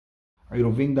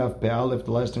Iruvin Daf Pe'alef,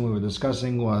 the last thing we were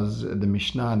discussing was the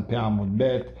Mishnah and Pe'amud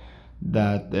Bet,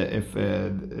 that if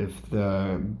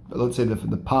the, let's say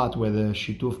the pot where the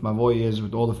Shituf Mavoy is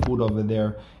with all the food over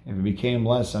there, if it became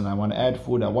less and I want to add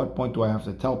food, at what point do I have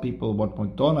to tell people? At what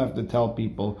point don't I have to tell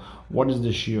people? What is the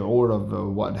shi'ur of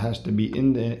what has to be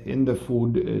in the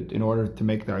food in order to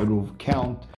make the Iruv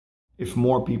count? If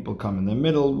more people come in the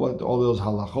middle, what all those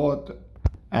halachot?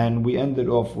 And we ended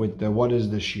off with what is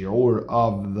the shi'ur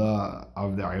of the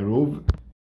Iruv.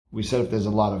 We said if there's a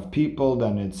lot of people,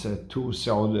 then it's two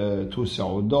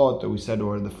sa'udot. We said,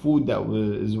 or the food that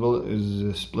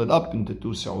is split up into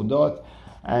two sa'udot.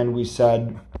 And we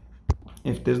said,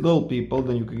 if there's little people,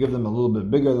 then you could give them a little bit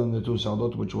bigger than the two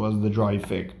sa'udot, which was the dry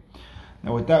fig.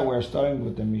 Now with that, we're starting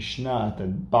with the Mishnah at the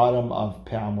bottom of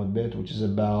Pe'amud Bet, which is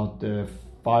about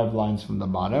 5 lines from the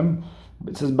bottom.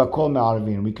 It says Bakol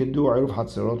Me'arvin. We could do Iruv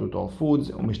Hatzirot with all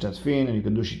foods, Umishtatfin, and you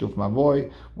can do Shituf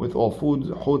Mavoy with all foods.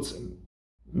 Chutz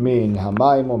Min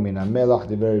Hamayim or Min Hamelach.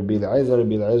 The very Rabbi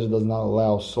Eliezer does not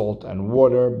allow salt and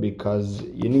water because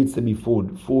it needs to be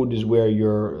food. Food is where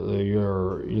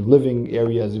your living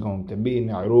area is going to be in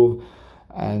Iruv,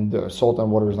 and salt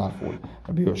and water is not food.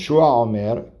 Rabbi Yoshua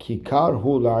Omer Kikar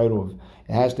Hu LaIruv.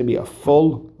 It has to be a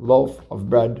full loaf of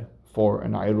bread for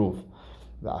an Iruv.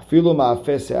 V'afilu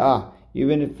ma'afeh se'ah.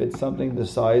 Even if it's something the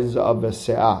size of a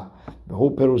se'ah,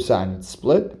 v'hu perusan, it's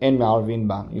split, and me'arvin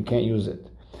ba, you can't use it.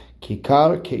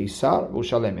 Kikar ke'isar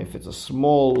v'ushalem. If it's a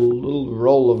small little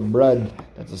roll of bread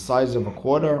that's the size of a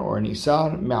quarter or an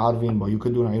isar, me'arvin ba, you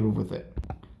could do an iruv with it.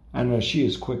 And Rashi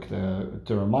is quick to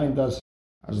remind us,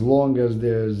 as long as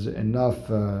there's enough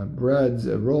breads,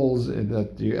 rolls,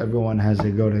 that everyone has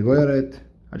a goret,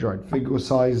 a dried fig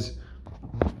size.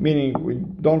 Meaning, we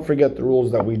don't forget the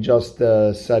rules that we just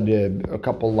said a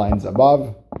couple lines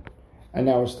above. And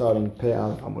now we're starting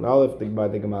Pe'al Amud Aleph by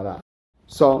the Gemara.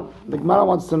 So, the Gemara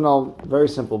wants to know, very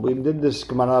simple. We did this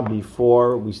Gemara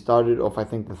before. We started off, I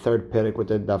think, the third Perek with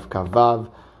the Daf Kavav.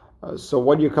 So,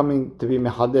 what are you coming to be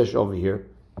Mehadesh over here?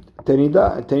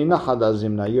 Tenina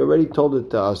Hadazimna. You already told it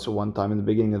to us one time in the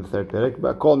beginning of the third Perek.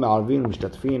 But Kol Me'arvin,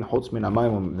 Mishtatfin, Chutz Min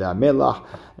Hamayim Ve'amelach.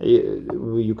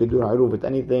 You could do an Iruv with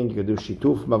anything. You could do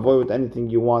Shituf Mavoy with anything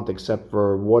you want except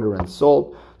for water and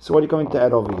salt. So what are you coming to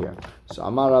add over here? So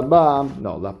Amar Rabba,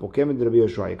 no, La Pokem Rabbi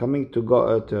Yoshua. You're coming to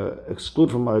go to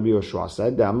exclude from what Rabbi Yoshua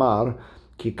said. The Amar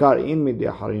Kikar in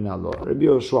midya harina lo. Rabbi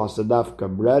Yoshua said dafka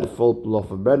bread, full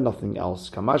loaf of bread, nothing else.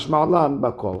 Kamash ma'alan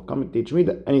bakol. Come and teach me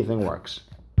that anything works.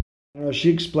 She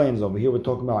explains over here we're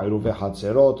talking about Iruve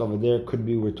Hatzerot. Over there could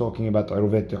be we're talking about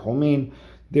Iruve Tehumin.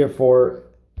 Therefore,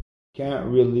 can't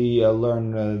really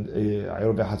learn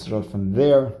Iruve Hatzerot from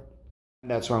there.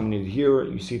 That's why I'm going to here.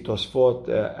 You see Tosfot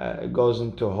it goes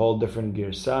into a whole different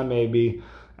girsa maybe,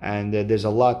 and there's a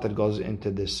lot that goes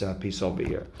into this piece over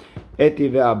here. Eti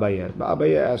ve'abaye.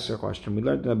 Abaye asks a question. We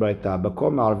learned in the Braita,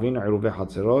 Bakol ma'arvin Iruve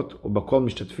Hatzerot, ubakol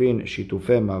mishtatfin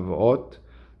shitufe mavot.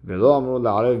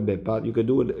 You could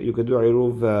do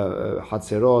Iruv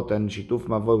Hatzerot and Shituf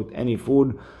Mavoy with any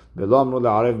food. And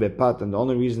the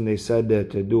only reason they said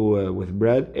to do with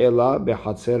bread, Ela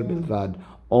behatzer bilvad,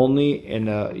 only in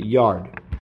a yard.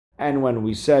 And when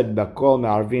we said Bakol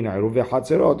me'arvin Iruv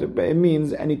Hatzerot, it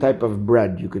means any type of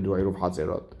bread you could do Iruv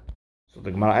Hatzerot. So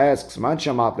the Gemara asks, Man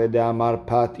shamat le'de'amar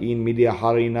pat in midya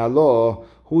harina lo.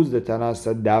 Who's the Tana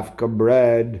said dafka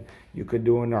bread? You could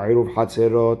do an Iruv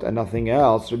Hatzerot and nothing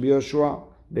else. Rabbi Yoshua,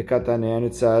 Bekatane, and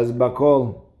it says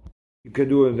Bakol. You could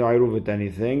do an Iruv with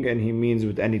anything, and he means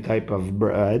with any type of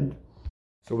bread.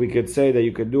 So we could say that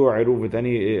you could do Iruv with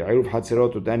any Iruv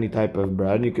Hatzerot with any type of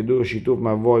bread. You could do a Shituf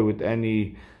Mavoy with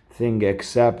anything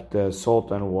except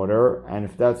salt and water. And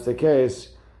if that's the case,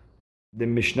 the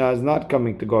Mishnah is not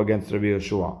coming to go against Rabbi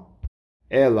Yoshua.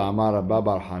 Ela Amar Rabba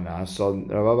bar Hana. So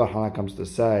Rabba bar Hana comes to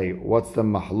say, what's the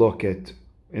mahloket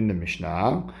in the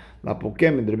Mishnah? La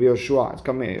Pokem in Rabbi Yoshua. It's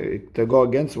coming to go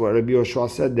against what Rabbi Yoshua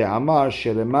said. The Amar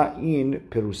Shelema in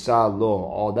Perusa lo.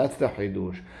 Oh, that's the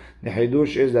Hidush. The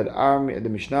Hidush is that the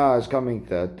Mishnah is coming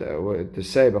to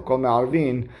say Bakol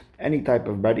me'arvin any type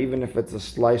of bread, even if it's a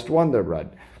sliced Wonder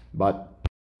Bread. But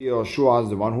Yoshua is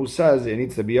the one who says it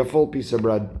needs to be a full piece of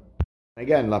bread.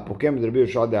 Again, La Pokem Rabbi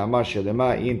Yoshua de Amar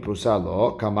Shelema in Perusa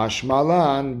lo. Kamash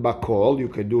malan Bakol. You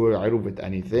could do a Iruv with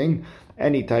anything,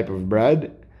 any type of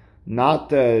bread. Not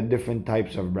different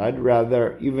types of bread,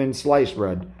 rather even sliced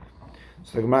bread.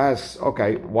 So the Gemara asks,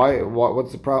 okay,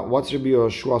 what's Rabbi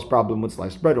Yoshua's problem with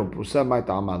sliced bread? Because then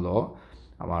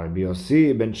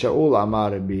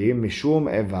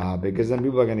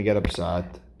people are going to get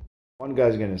upset. One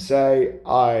guy's going to say,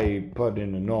 I put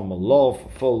in a normal loaf, a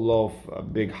full loaf, a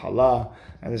big challah,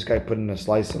 and this guy put in a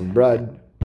slice of bread.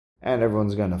 and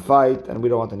everyone's going to fight, and we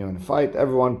don't want anyone to fight.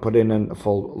 Everyone put in a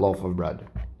full loaf of bread.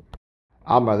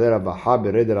 Amar de Ravaha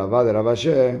bered Rava de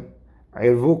Ravashe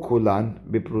irvu kulan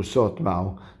biprusot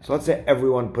ma'u. So let's say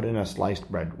everyone put in a sliced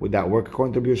bread. Would that work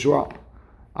according to Rabbi Yeshua?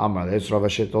 Amar de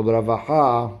Ravashe told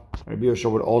Ravaha. Rabbi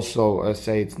Yeshua would also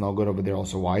say it's no good over there.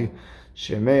 Also, why?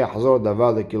 Shemei yachzor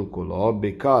davar lekilkulo,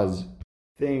 because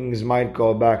things might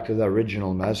go back to the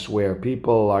original mess where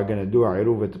people are going to do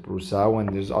iruv at the prusa when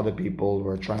there's other people who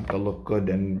are trying to look good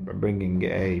and bringing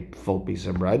a full piece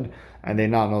of bread and they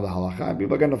not know the halacha.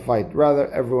 People are going to fight. Rather,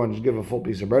 everyone just give a full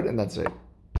piece of bread and that's it.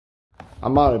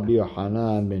 Amar Rabbi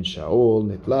Yochanan ben Shaul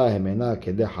nitla hemena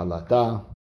kedeh halata.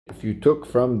 If you took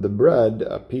from the bread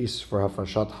a piece for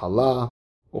hafashat halah,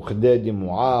 or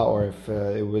if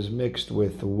it was mixed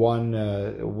with one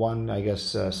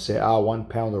se'ah, 1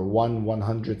 pound or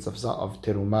 1/100th of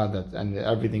terumah, and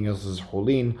everything else is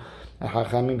hulin, and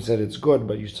Chachamim said it's good,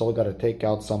 but you still got to take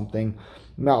out something,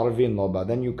 ma'arvin loba,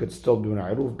 then you could still do an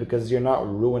iruf because you're not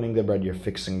ruining the bread, you're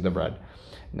fixing the bread.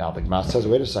 Now the Gemara says,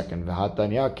 wait a second,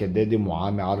 v'hatanya kedeh dimu'ah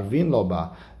me'arvin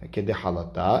loba, kedeh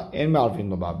halata and me'arvin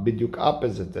loba, bidyuk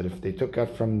opposite, that if they took out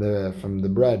from the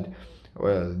bread,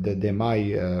 or the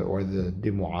demai or the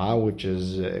dimu'ah, which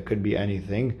is it could be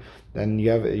anything, then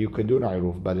you could do an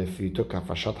iruf. But if you took a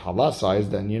fashat halah size,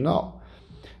 then you know.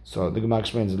 So the Gemara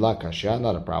explains la kashya,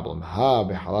 not a problem. Ha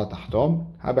behalat tahtom,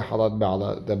 ha behalat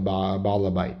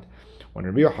ba'ala bait. When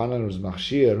Rabbi Yochanan was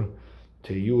machshir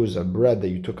to use a bread that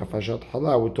you took a fashat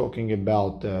halah, we're talking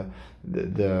about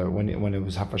when it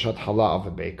was hafashat halah of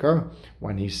a baker.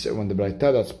 When the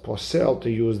braita that's posel to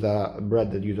use the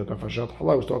bread that you took a hafashat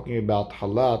halah, was talking about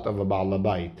halat of a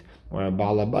ba'alabait, where a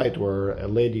ba'alabait, where a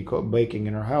lady baking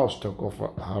in her house took off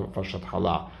hafashat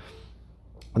halah.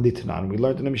 We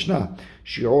learned in the Mishnah,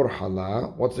 shiur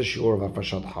halah. What's the shiur of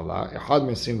hafashat halah? Echad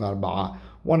mesim v'arba'a,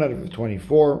 1 out of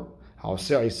 24.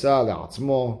 Ha'oseh isa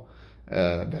le'atzmo.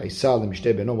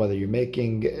 Whether you're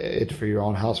making it for your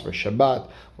own house for Shabbat,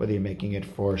 whether you're making it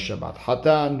for Shabbat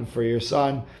Hatan, for your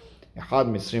son, it's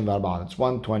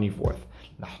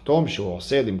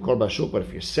 1/24. But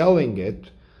if you're selling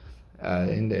it,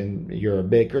 and you're a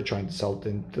baker trying to sell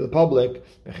it to the public,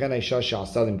 or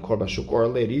a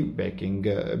lady baking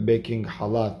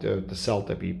halat to sell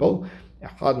to people,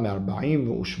 it's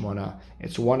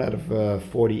 1 out of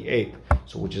 48,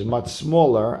 so which is much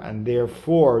smaller, and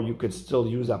therefore you could still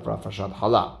use that for hafashat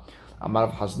halah. Amar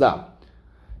Rav Hasda,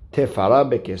 tefara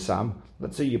bekesam.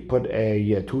 Let's say you put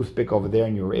a toothpick over there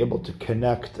and you were able to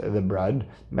connect the bread.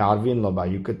 Me'arvin loba.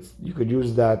 You could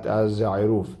use that as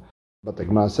iruf. But the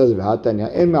Gemara says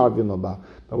v'hatanya en me'arvin loba.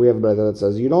 But we have a bread that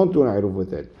says you don't do an iruf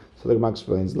with it. So the Gemara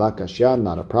explains la kashya,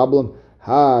 not a problem.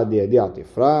 Ha de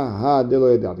atifra, ha de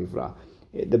lo atifra.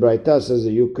 The Braita says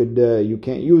that you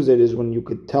can't use it is when you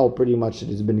could tell pretty much that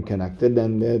it's been connected,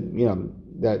 and that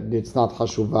it's not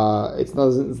hashuva, it's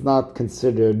not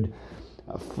considered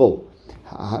full.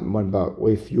 But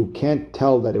if you can't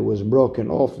tell that it was broken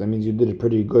off, that means you did a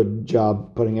pretty good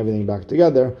job putting everything back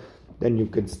together. Then you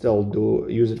could still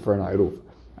use it for an iruf.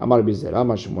 Amar Bizer,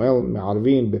 Amar Shmuel,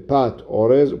 me'arvin bepat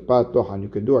orez upat tohan. You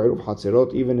could do iruf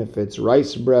hatzirot even if it's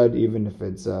rice bread, even if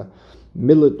it's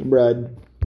millet bread.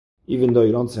 Even though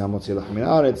you don't say hamotzi lachem min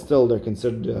haaretz, still they're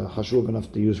considered hashuv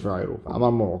enough to use for iruf.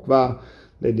 Amar Morokva,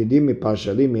 ledidim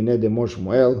miparshalim minei demor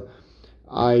Shmuel.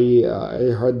 I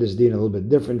heard this din a little bit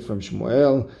different from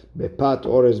Shmuel. Bepat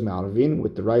orez me'arvin,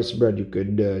 with the rice bread you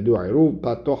could do iruf.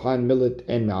 Pat tohan, millet,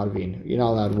 and me'arvin. You're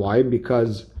not allowed. Why?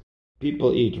 Because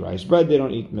people eat rice bread, they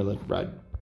don't eat millet bread.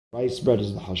 Rice bread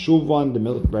is the hashuv one, the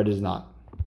millet bread is not.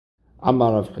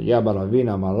 Amar Rav Chaya bar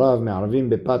Ravina Amar Rav me'arvin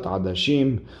bepat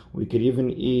adashim. We could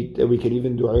even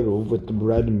do iruv with the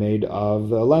bread made of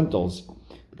lentils.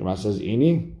 The Gemara says,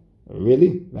 "Ini,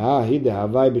 really? There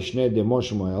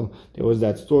was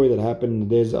that story that happened in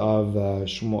the days of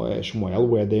Shmuel,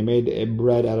 where they made a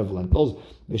bread out of lentils.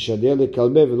 And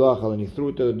he threw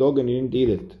it to the dog and he didn't eat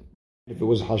it. If it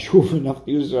was hashuv enough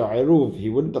to use iruv, he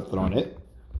wouldn't have thrown it."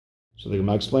 So the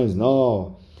Gemara explains,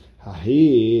 no.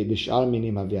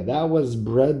 That was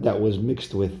bread that was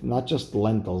mixed with not just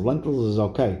lentils. Lentils is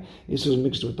okay. This was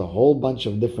mixed with a whole bunch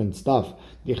of different stuff.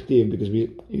 Because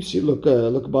look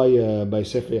by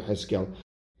Sefer Yechezkel.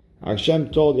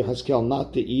 Hashem told Yechezkel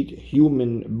not to eat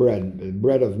human bread, the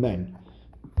bread of men.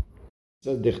 It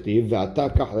says, he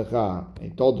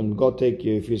told him, go take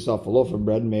for yourself a loaf of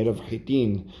bread made of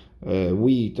chitin,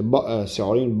 wheat,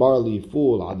 se'orin, barley,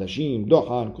 ful, adashim,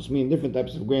 dohan, kusmin, different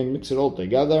types of grain, mix it all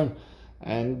together,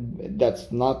 and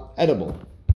that's not edible.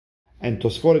 And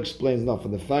Tosfot explains now for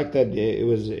the fact that it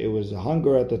was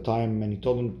hunger at the time, and he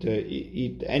told him to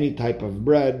eat any type of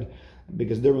bread,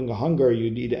 because during a hunger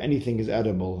you'd eat anything is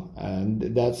edible, and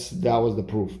that was the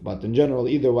proof. But in general,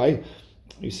 either way,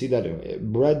 you see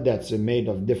that bread that's made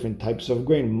of different types of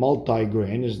grain,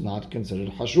 multi-grain, is not considered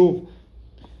hashuv.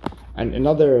 And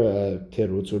another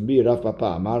terutz would be Rav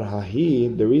Papa Amar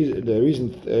Hahi. The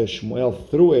reason Shmuel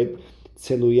threw it,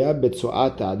 tzeluya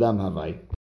betzuat adam havai.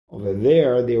 Over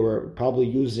there, they were probably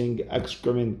using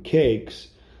excrement cakes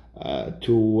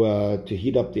to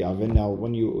heat up the oven. Now,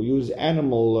 when you use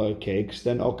animal cakes,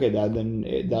 then okay,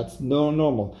 that's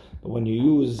normal. But when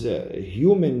you use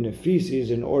human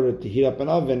feces in order to heat up an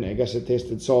oven, I guess it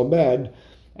tasted so bad,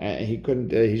 he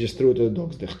couldn't. He just threw it to the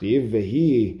dogs.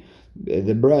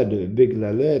 The bread, big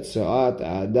lalet, sa'at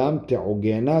adam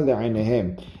te'ugena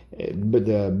le'anehem. But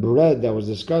the bread that was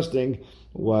disgusting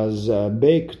was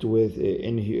baked with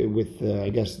I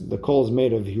guess the coals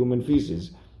made of human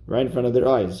feces right in front of their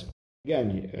eyes.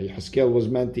 Again, Yehezkel was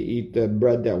meant to eat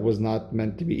bread that was not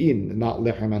meant to be eaten, not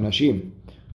lechem anashim.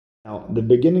 Now, the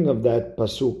beginning of that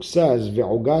pasuk says,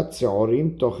 "Ve'ugat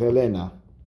se'orim tochelena."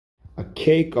 A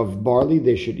cake of barley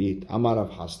they should eat. Amar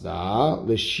Rav Hasda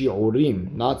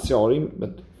l'shi'urim, not se'orim,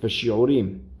 but for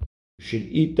shi'urim. You should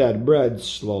eat that bread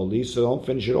slowly, so don't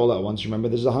finish it all at once. Remember,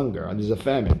 there's a hunger and there's a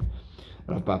famine.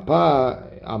 Rav Papa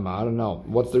Amar, no.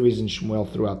 What's the reason Shmuel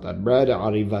threw out that bread?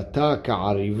 Arivata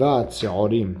ka'arivat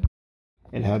se'orim.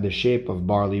 It had the shape of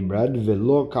barley bread,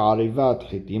 velo ka'arivat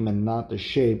chitim, and not the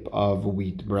shape of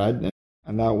wheat bread.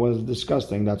 And that was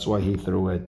disgusting. That's why he threw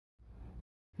it.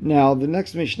 Now, the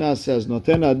next Mishnah says,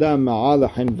 Noten adam ma'al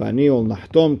hinvani ul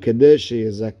nahtom kedesh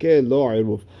yezakeh lo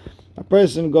iruf. A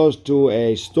person goes to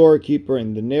a storekeeper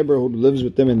in the neighborhood who lives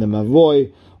with them in the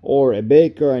mavoy, or a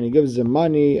baker, and he gives him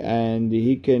money, and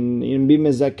he can be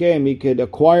mezakem, he could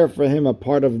acquire for him a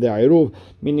part of the iruv,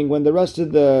 meaning when the rest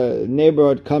of the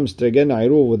neighborhood comes to get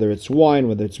iruv, whether it's wine,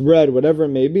 whether it's bread, whatever it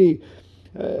may be,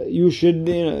 you should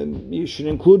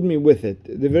include me with it.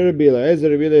 The Rabbi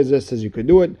Eliezer says you could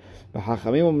do it.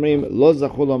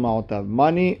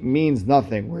 Money means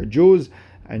nothing. We're Jews,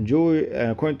 and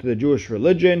according to the Jewish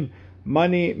religion,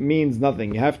 money means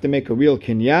nothing. You have to make a real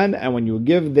kinyan, and when you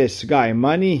give this guy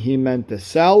money, he meant to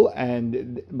sell,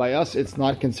 and by us, it's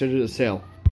not considered a sale.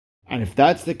 And if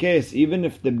that's the case, even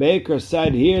if the baker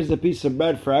said, "Here's a piece of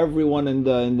bread for everyone in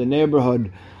the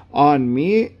neighborhood on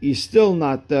me," he's still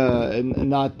not acquiring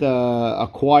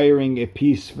a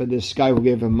piece for this guy who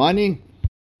gave him money.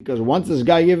 Because once this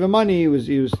guy gave him money, he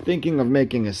was thinking of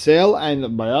making a sale,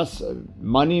 and by us,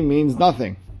 money means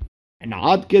nothing. And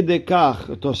Ad Kedekach,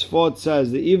 Tosfot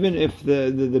says that even if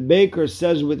the baker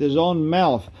says with his own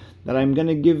mouth that I'm going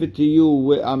to give it to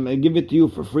you, I'm going to give it to you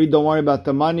for free, don't worry about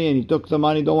the money, and he took the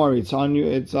money, don't worry, it's on you,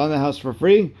 it's on the house for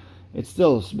free, it's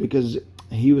still because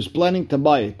he was planning to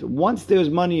buy it. Once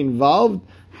there's money involved,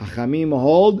 Hachamim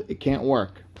hold, it can't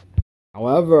work.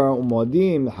 However,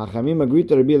 Hachamim agree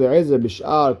to Rabbi Eliezer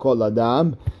b'sh'ar kol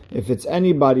adam, if it's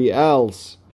anybody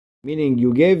else, meaning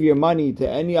you gave your money to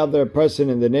any other person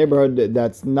in the neighborhood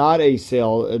that's not a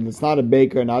sale, and it's not a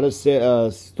baker, not a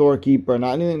storekeeper,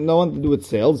 not anything, no one to do with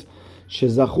sales,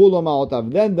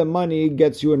 then the money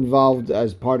gets you involved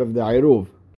as part of the iruv.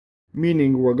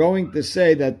 Meaning, we're going to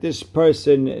say that this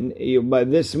person, by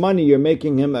this money, you're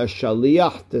making him a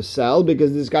shaliach to sell,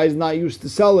 because this guy's not used to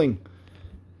selling.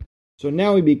 So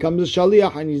now he becomes a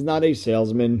shaliach and he's not a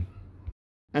salesman.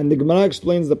 And the Gemara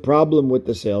explains the problem with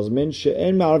the salesman.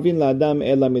 She'en ma'arvin la'adam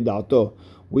ela midato.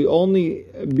 We only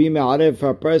be ma'arif for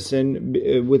a person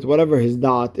with whatever his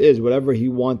da'at is, whatever he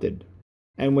wanted.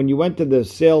 And when you went to the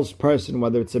salesperson,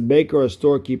 whether it's a baker or a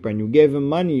storekeeper, and you gave him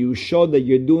money, you showed that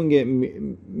you're doing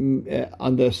it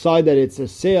on the side that it's a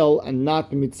sale and not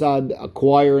mitzad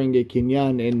acquiring a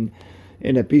kinyan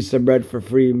in a piece of bread for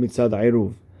free mitzad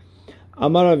iruv.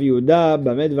 Amar Rav Yehuda,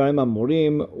 Bamed Varim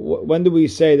Amurim. When do we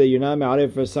say that you're not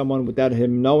ma'arif for someone without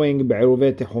him knowing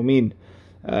be'iruvei techumin?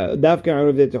 Dafka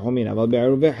iruvei techumin. But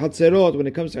be'iruvei hatzerot, when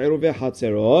it comes to iruvei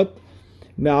hatzerot,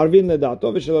 me'arvin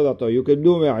le'da'ato v'shelo da'ato. You could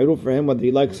do me'iruf for him whether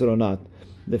he likes it or not.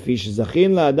 The fish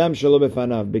zachin la'adam shelo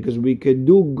befanav, because we could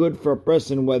do good for a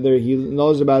person whether he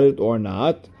knows about it or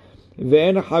not.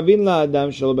 Ve'en chavin la'adam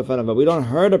shelo befanav. But we don't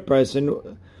hurt a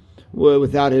person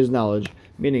without his knowledge.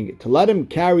 Meaning, to let him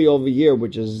carry over here,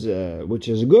 which is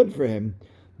good for him,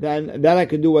 then that I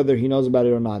could do whether he knows about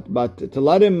it or not. But to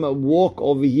let him walk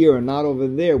over here and not over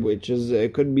there, which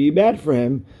it could be bad for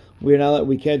him,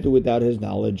 we can't do without his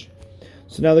knowledge.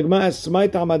 So now the Gemara asks,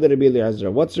 what's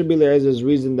Rabbi Eliezer's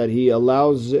reason that he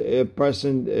allows a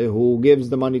person who gives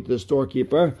the money to the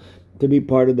storekeeper to be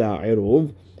part of the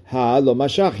iruv?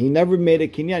 He never made a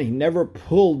kinyan. He never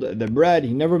pulled the bread.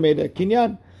 He never made a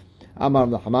kinyan. Amar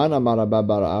Nachman, Amar Abba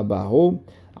Bar Abahu,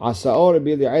 Asa'or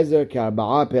Rabbi Eliezer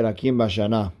ka'arba'a perakim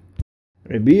b'shana.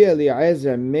 Rabbi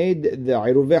Eliezer made the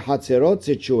Iruvei Hatzerot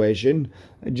situation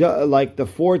like the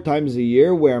 4 times a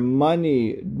year where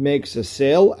money makes a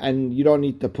sale and you don't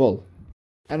need to pull.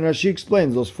 And Rashi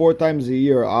explains those 4 times a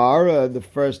year are the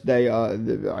first day,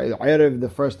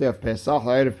 the first day of Pesach,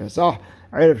 Erev Pesach,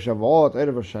 Erev Shavuot,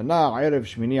 Erev Shana, Erev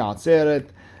Shmini Atzeret,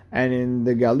 and in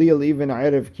the Galil, even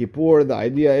Erev Kippur. The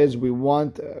idea is we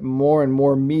want more and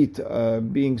more meat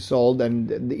being sold, and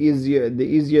the easier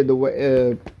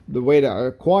the way to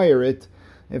acquire it.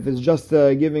 If it's just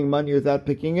giving money without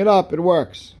picking it up, it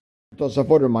works.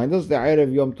 Tosafot reminds us the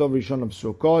Erev Yom Tov Rishon of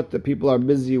Sukkot. The people are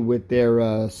busy with their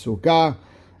sukkah,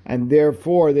 and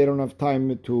therefore they don't have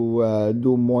time to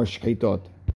do more shchitot.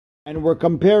 And we're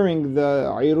comparing the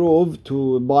Iruv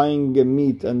to buying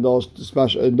meat and those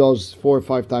 4 or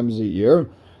 5 times a year,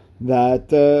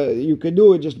 that you could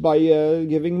do it just by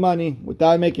giving money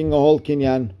without making a whole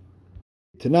kinyan.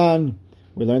 Tanan,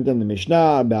 we learned in the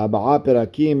Mishnah, Be'aba'a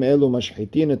perakim elu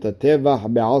mashchitin et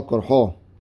hatevach be'al korcho.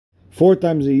 4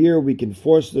 times a year we can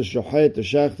force the shochet to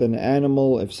shecht an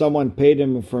animal. If someone paid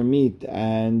him for meat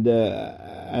and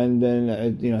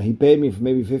then he paid me for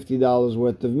maybe $50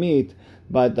 worth of meat,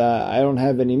 but I don't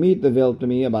have any meat available to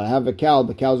me, but I have a cow,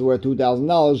 the cow's worth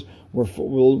 $2,000,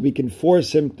 we can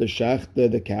force him to shecht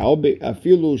the cow,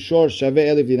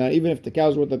 even if the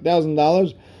cow's worth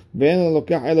 $1,000,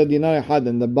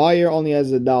 and the buyer only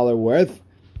has $1 worth,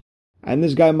 and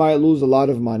this guy might lose a lot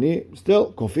of money,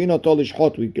 still,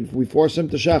 we force him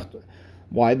to shecht.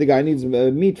 Why? The guy needs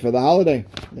meat for the holiday.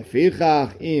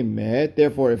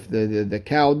 Therefore, if the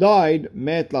cow died,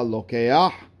 met la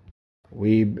lokeach,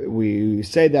 we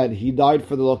say that he died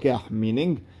for the lokeach,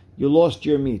 meaning you lost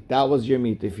your meat. That was your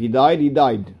meat. If he died,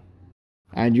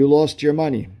 and you lost your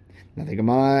money. Now the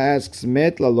Gemara asks,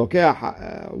 met la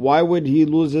lokeach, why would he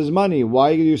lose his money?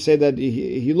 Why do you say that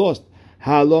he lost?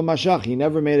 Ha lo mashach, he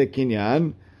never made a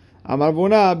kinyan. Amar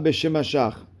Ravuna b'shem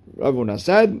mashach. Ravuna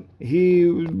said he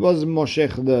was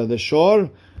moshech the shore.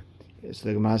 So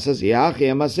the Gemara says,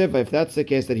 if that's the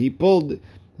case, that he pulled.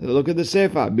 Look at the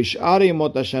Sefer. Bish'ari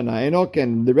mot hashana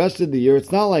enoken. The rest of the year,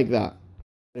 it's not like that.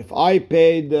 If I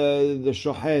paid the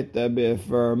shochet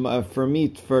for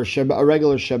meat for a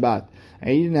regular Shabbat,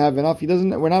 and he didn't have enough,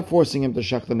 we're not forcing him to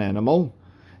shecht an animal.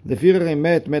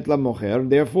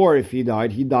 Therefore, if he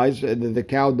dies. The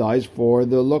cow dies for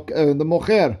the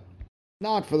mocher,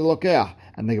 not for the lokeach.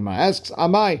 And the Gemara asks,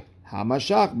 Amai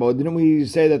hamashach? But didn't we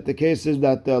say that the case is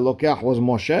that the lokeach was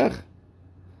moshech?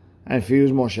 And if he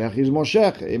was moshech, he's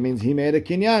moshech. It means he made a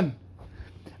kinyan.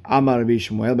 Amar Rabbi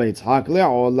Shmuel b'Yitzhak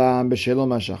le'olam b'shelo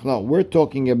mashach. No, we're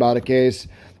talking about a case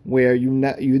where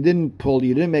you didn't pull,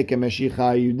 you didn't make a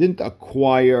meshicha, you didn't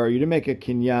acquire, you didn't make a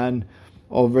kinyan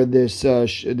over this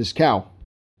cow.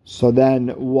 So then,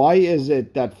 why is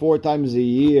it that 4 times a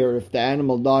year, if the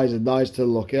animal dies, it dies to the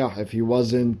lokeach? If he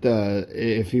wasn't,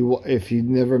 if he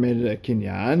never made it a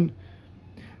kinyan?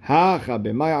 What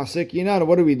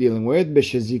are we dealing with?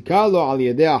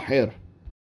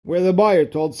 Where the buyer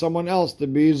told someone else to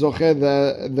be zoche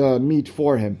the meat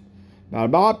for him.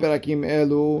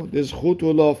 This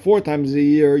 4 times a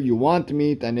year you want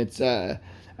meat, and it's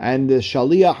and the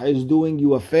shaliach is doing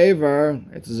you a favor.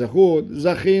 It's zechut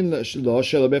zachin lo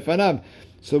shelo befanav.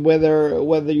 So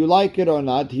whether you like it or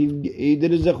not, he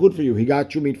did a zechut for you. He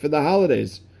got you meat for the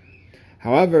holidays.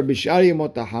 However, b'shari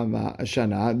yemot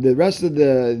hashana, the rest of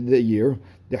the year,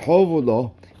 the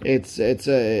hovulo, it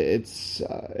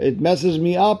messes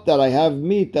me up that I have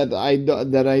meat that I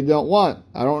don't want,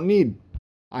 I don't need.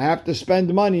 I have to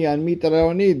spend money on meat that I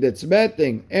don't need. That's a bad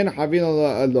thing. We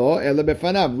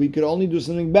could only do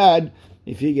something bad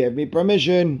if he gave me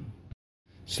permission.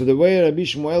 So the way Rabbi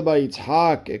Shmuel bar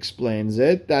Yitzhak explains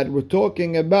it, that we're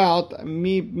talking about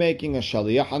me making a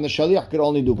shaliach, and the shaliach could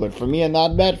only do good for me and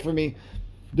not bad for me.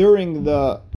 During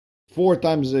the 4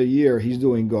 times a year, he's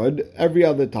doing good. Every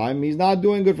other time, he's not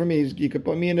doing good for me. He could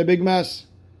put me in a big mess.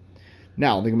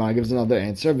 Now, the Gemara gives another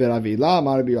answer. V'Ravila,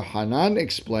 Rabbi Yochanan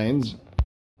explains,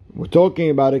 we're talking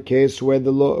about a case where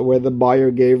the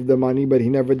buyer gave the money, but he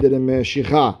never did a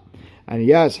meshicha. And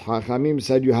yes, Chachamim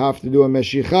said you have to do a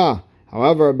meshicha.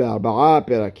 However, be'arba'a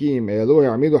perakim elu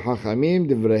ya'amidu Chachamim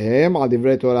divrehem al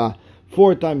divrei Torah.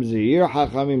 4 times a year,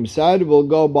 Chachamim said we'll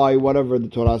go by whatever the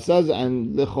Torah says,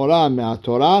 and l'chora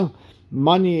me'at-Torah,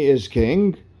 money is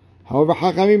king. However,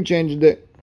 Chachamim changed it.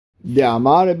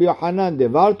 De'amar Rabbi Yochanan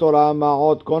devar Torah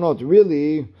ma'ot konot.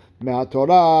 Really,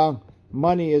 me'at-Torah,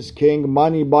 money is king,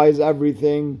 money buys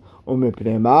everything. So why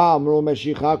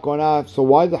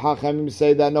did Chachamim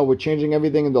say that? No, we're changing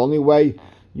everything, and the only way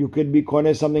You could be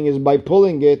koneh something is by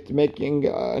pulling it, making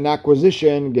an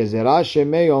acquisition. Gezerah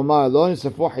shemei omar lo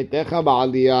nisafo hitecha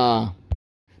ba'aliyah.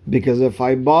 Because if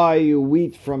I buy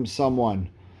wheat from someone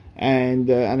and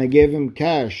I gave him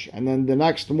cash, and then the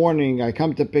next morning I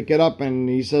come to pick it up and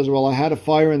he says, well, I had a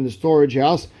fire in the storage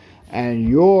house and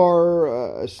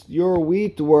your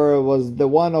wheat was the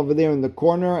one over there in the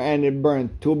corner and it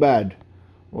burned. Too bad.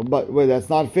 Well, but wait, that's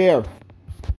not fair.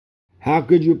 How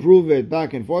could you prove it?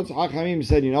 Back and forth. Hachamim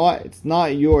said, you know what? It's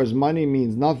not yours. Money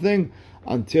means nothing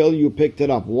until you picked it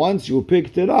up. Once you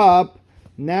picked it up,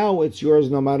 now it's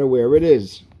yours no matter where it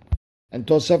is. And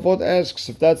Tosafot asks,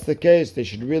 if that's the case, they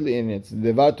should really, in it's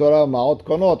Devar Torah Ma'ot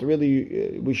Konot,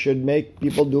 really, we should make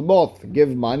people do both, give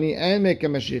money and make a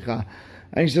Mashicha.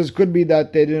 And he says, could be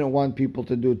that they didn't want people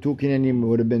to do two kinyanim,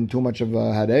 would have been too much of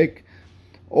a headache.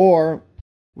 Or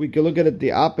we could look at it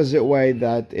the opposite way,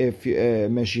 that if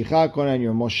Mashicha Konan,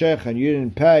 you're Moshech, and you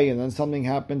didn't pay, and then something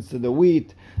happens to the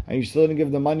wheat, and you still didn't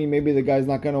give the money, maybe the guy's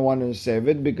not going to want to save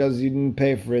it because you didn't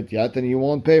pay for it yet, and he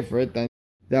won't pay for it, then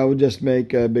that would just make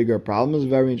bigger problems.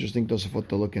 Very interesting Tosafot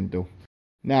to look into.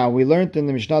 Now, we learned in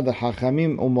the Mishnah that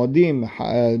Hachamim umodim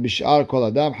bish'ar kol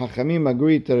adam. Hachamim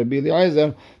agreed to Rabbi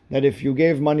Eliezer that if you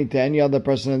gave money to any other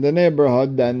person in the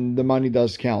neighborhood, then the money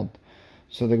does count.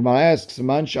 So the Gemara asks,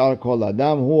 Man sh'ar kol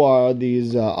adam, who are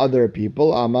these other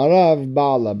people? Amarav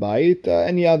Baal Habayit,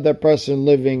 any other person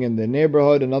living in the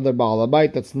neighborhood, another Baal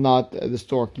Habayit that's not the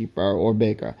storekeeper or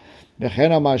baker.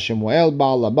 V'chen amar Shemuel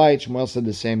Baal Habayit, Shemuel said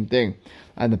the same thing.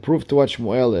 And the proof to what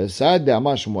Shmuel is said, the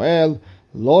Amar Shmuel,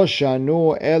 Lo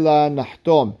shanu ela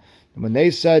nachtom. When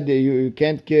they said you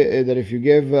can't that if you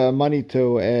give money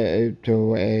to a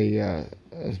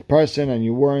person and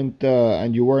you weren't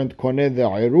koneh the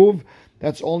iruv,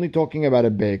 that's only talking about a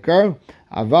baker.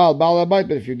 Aval Baal Habayit,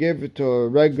 but if you give it to a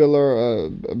regular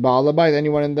Baal Habayit,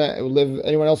 anyone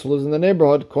else who lives in the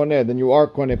neighborhood, koneh, then you are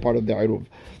koneh part of the iruv.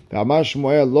 The Amar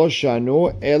Shmuel, Lo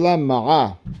shanu ela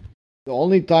ma'ah. The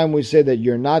only time we say that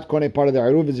you're not koneh part of the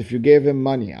iruv is if you gave him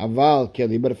money. Aval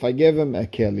keli, but if I gave him a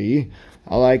keli,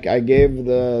 like I gave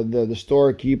the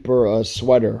storekeeper a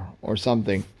sweater or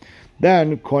something,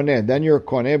 then koneh, then you're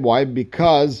koneh. Why?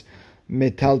 Because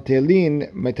metaltelim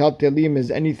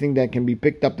is anything that can be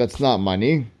picked up that's not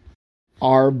money,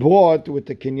 are bought with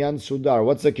the kinyan sudar.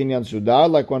 What's the kinyan sudar?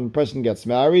 Like when a person gets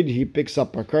married, he picks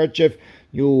up a kerchief,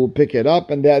 you pick it up,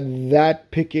 and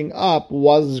that picking up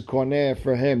was koneh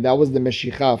for him. That was the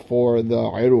meshicha for the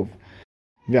iruv.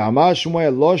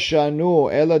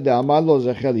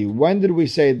 When did we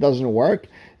say it doesn't work?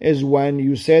 Is when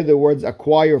you say the words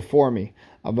acquire for me.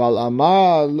 But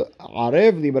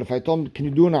if I told him, can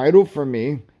you do an iruv for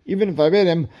me? Even if I made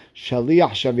him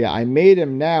shaliach shavia, I made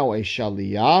him now a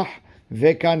shaliach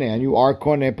vekaneh, and you are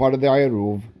koneh part of the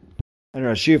iruv. And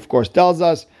Rashi, of course, tells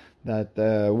us that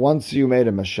once you made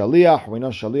him a shaliach, we know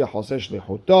shaliach oseh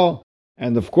shlichuto,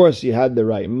 and of course he had the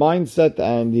right mindset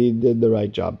and he did the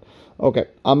right job. Okay,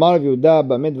 Amar Rav Yehuda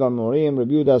b'midvar morim. Rav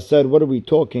Yehuda said, what are we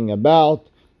talking about?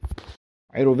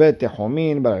 Iruvei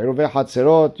techomin, but iruvei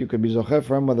hatzerot, you could be zocher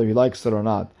for him whether he likes it or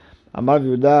not. Amar Rav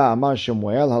Yehuda, Amar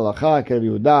Shemuel, halacha ke Rav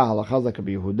Yehuda, halacha like Rav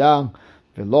Yehuda,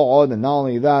 v'lo od, and not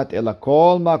only that, ela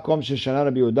kol makom sheshana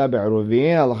Rav Yehuda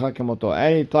be'iruvin, halacha kemoto.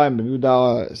 Anytime Rav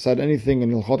Yehuda said anything in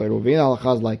Hilchot Iruvin,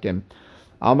 halacha is like him.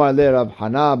 Amar le Rav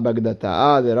Hana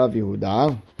bagdata'a de Rav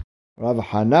Yehuda. Rav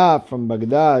Hana from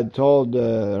Baghdad told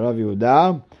Rav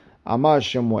Yehuda, Amar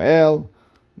Shemuel,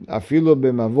 afilu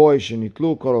b'mavoy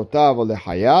shenitlu korotav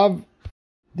lechayav.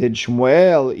 Did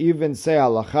Shmuel even say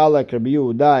halacha like Rabbi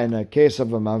Yehuda in a case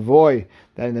of a mavoy,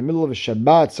 that in the middle of a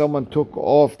Shabbat someone took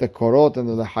off the korot and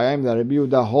the lechayim that Rabbi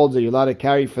Yehuda holds that you're allowed to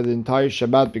carry for the entire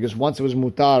Shabbat, because once it was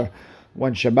mutar,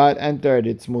 when Shabbat entered,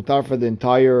 it's mutar for the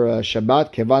entire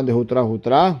Shabbat, kevan de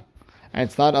hutra, and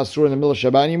it's not asur in the middle of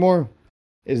Shabbat anymore?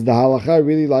 Is the halacha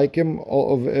really like him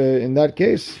in that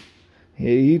case?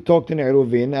 He talked in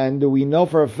Eruvin, and we know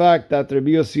for a fact that Rabbi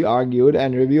Yossi argued,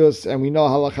 and we know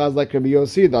halacha is like Rabbi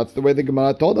Yossi. That's the way the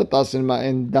Gemara told us in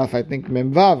Daf, I think,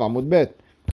 Memvav, Amud Bet.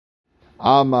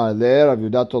 Amar le Rav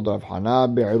Yehuda told Rav Hana,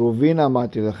 be'eruvin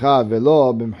amati lecha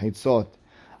velo b'mchitzot.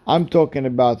 I'm talking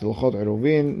about Hilchot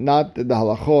Eruvin, not the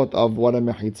halachot of what a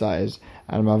mechitza is.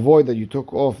 And avoid that you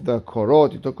took off the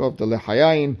korot, you took off the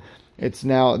lechayayin. It's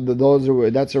now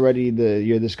that's already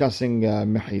you're discussing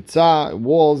mechitza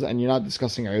walls, and you're not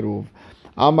discussing iruv.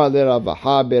 Amar le Rav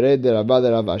Ha bered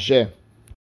Rav Asher.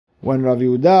 When Rav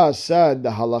Yehuda said the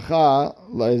halacha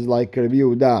is like Rav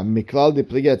Yehuda, miklal de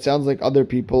pliga, it sounds like other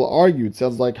people argued. It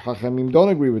sounds like Hachamim don't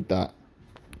agree with that.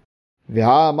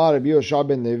 V'ha amar Rabbi Yoshua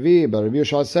ben Levi, but Rabbi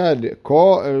Yoshua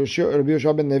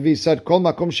ben Levi said, Kol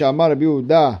makom she'amar Rabbi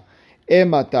Yehuda,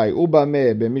 Ematai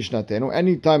ubame b'mishnatenu.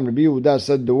 Anytime Rabbi Yehuda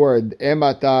said the word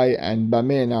ematai and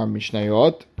bame in our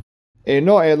mishnayot,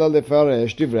 eno ela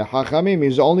lefaresh divrei hachamim.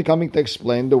 He's only coming to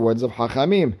explain the words of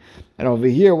hachamim. And over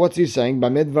here, what's he saying?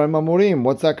 Bame dvarim amurim.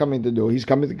 What's that coming to do? He's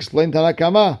coming to explain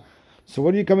Tanakama. So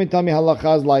what are you coming to tell me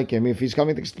halacha is like him? If he's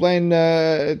coming to explain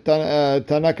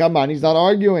Tanakama and he's not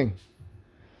arguing.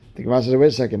 The Gemara says, wait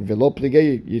a second.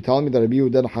 You're telling me that Rabbi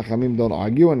Yehuda and Hachamim don't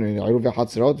argue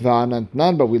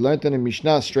and but we learned in the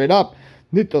Mishnah straight up.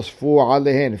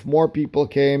 If more people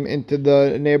came into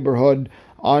the neighborhood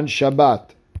on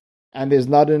Shabbat and there's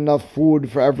not enough food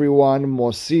for everyone,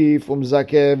 mosif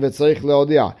zakeh v'tzarich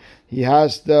leodia. He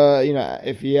has to,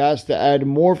 if he has to add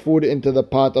more food into the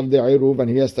pot of the Iruv and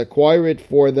he has to acquire it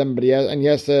for them, but he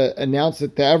has to announce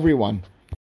it to everyone.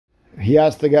 He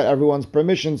has to get everyone's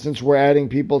permission since we're adding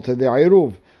people to the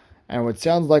Iruv. And what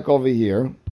sounds like over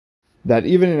here, that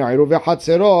even in Iruv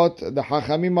Hatzerot, the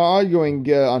Hachamim are arguing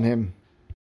on him.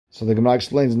 So the Gemara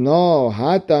explains, no,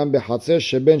 Hatam beHatzer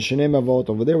sheben shnei mavot.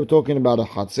 Over there we're talking about a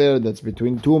Hatzer that's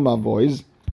between two mavois.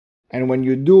 And when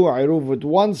you do Iruv with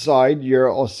one side, you're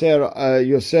oser,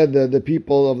 you said the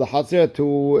people of the Hatzer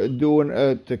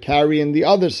to carry in the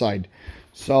other side.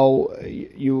 So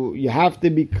you have to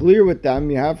be clear with them.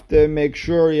 You have to make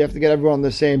sure you have to get everyone on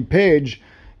the same page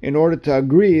in order to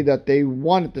agree that they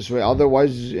want it this way.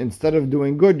 Otherwise, instead of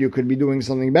doing good, you could be doing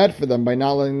something bad for them by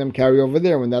not letting them carry over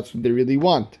there when that's what they really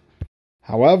want.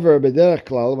 However, b'derech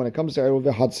klal, when it comes to Iruv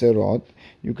Hatzerot,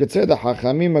 you could say the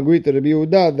Hachamim agree to Rabbi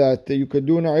Yehuda that you could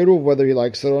do an Iruv whether he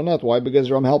likes it or not. Why? Because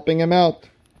I'm helping him out.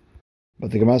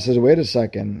 But the Gemara says, wait a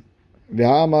second.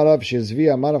 V'ha'amar Rav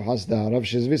Shizvi amar Rav Hasda. Rav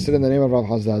Shizvi said in the name of Rav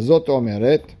Hasda, Zot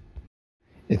omeret.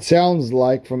 It sounds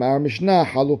like from our Mishnah,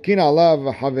 Halukin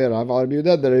alav haverav al Rabbi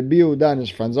Yehuda, that Rabbi Yehuda and his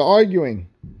friends are arguing.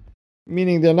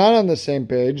 Meaning they're not on the same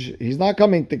page. He's not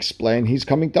coming to explain, he's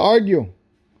coming to argue.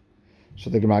 So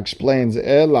the Gemara explains,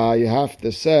 Ela, you have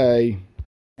to say,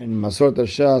 in Masort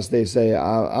Shas, they say,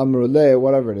 Amrule,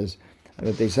 whatever it is,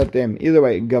 that they said to him, either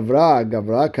way, Gavra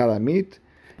Karamit,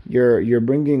 you're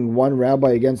bringing one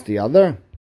rabbi against the other.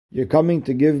 You're coming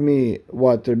to give me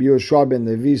what Rabbi Yehoshua ben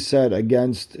Levi said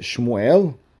against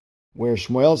Shmuel, where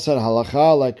Shmuel said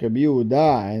halacha like Rabbi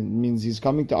Yehuda, and it means he's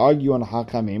coming to argue on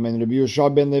Hakamim, and Rabbi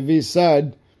Yehoshua ben Levi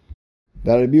said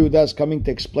that Rabbi Yehuda is coming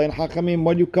to explain Hakamim.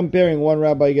 What are you comparing one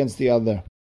rabbi against the other?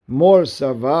 More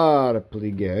savar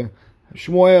plige.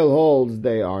 Shmuel holds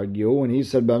they argue, when he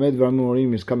said Bamed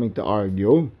Vamurim is coming to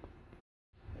argue.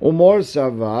 Umor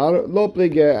savar lo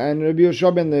plige, and Rabbi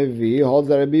Yehoshua ben Levi holds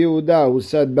that Rabbi Yehuda, who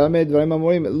said Bamed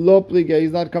Vamurim lo plige,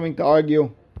 he's not coming to argue.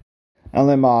 And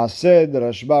Lemaaseh, the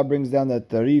Rashba brings down that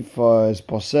Tarif is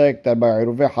posek that by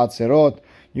Iruvei Hatzerot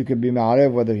you could be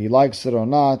ma'arev whether he likes it or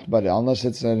not, but unless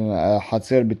it's a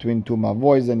Hatzer between two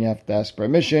mavois, then you have to ask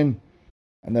permission.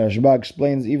 And the Rashba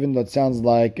explains, even though it sounds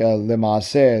like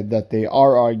Lemaaseh that they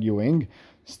are arguing,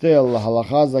 still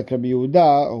halachaz like Rabbi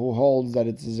Yehuda, who holds that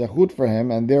it's a zechut for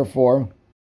him, and therefore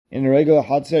in a regular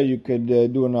Hatzer you could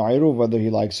do an Iruv whether he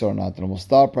likes it or not. And we'll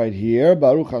stop right here.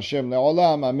 Baruch Hashem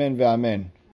le'olam, amen ve'amen.